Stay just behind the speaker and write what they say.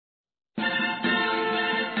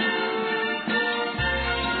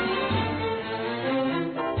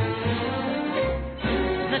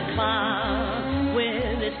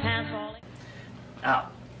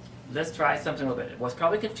let's try something a little bit. What's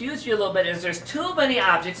probably confused you a little bit is there's too many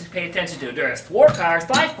objects to pay attention to. There's 4 cards,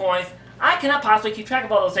 5 coins. I cannot possibly keep track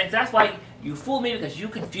of all those things. That's why you fooled me, because you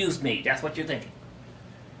confused me. That's what you're thinking.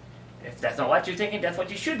 If that's not what you're thinking, that's what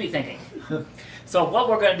you should be thinking. So what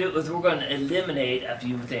we're going to do is we're going to eliminate a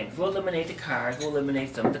few things. We'll eliminate the cards, we'll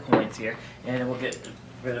eliminate some of the coins here, and then we'll get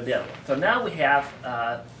rid of the other one. So now we have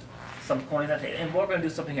some coins on the table, and we're going to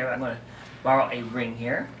do something here. I'm going to borrow a ring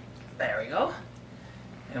here. There we go.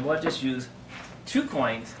 And we'll just use 2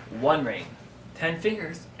 coins, 1 ring, 10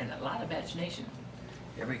 fingers, and a lot of imagination.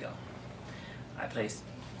 Here we go. I place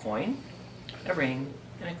a coin, a ring,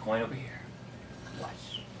 and a coin over here.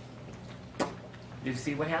 Watch. Did you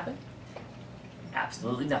see what happened?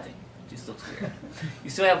 Absolutely nothing. Just looks weird. You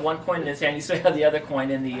still have 1 coin in this hand, you still have the other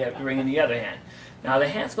coin in the ring in the other hand. Now the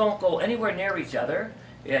hands don't go anywhere near each other.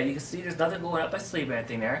 Yeah, you can see there's nothing going up my sleeve or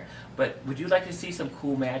anything there. But would you like to see some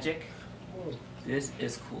cool magic? This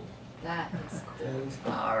is cool. That is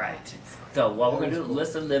cool. Alright. So what we're going to do,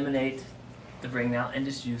 let's eliminate the ring now and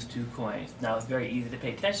just use 2 coins. Now it's very easy to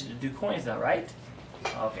pay attention to 2 coins now, right?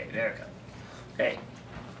 Okay, there we go. Okay.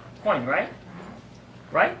 Coin, right?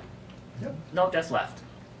 Right? Yep. No, that's left.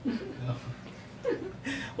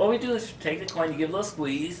 What we do is take the coin, you give a little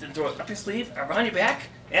squeeze, and throw it up your sleeve, around your back,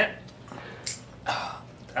 and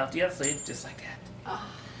out the other sleeve, just like that.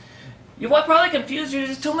 You what probably confused you,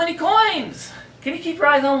 there's too many coins. Can you keep your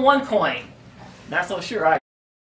eyes on 1 coin? Not so sure,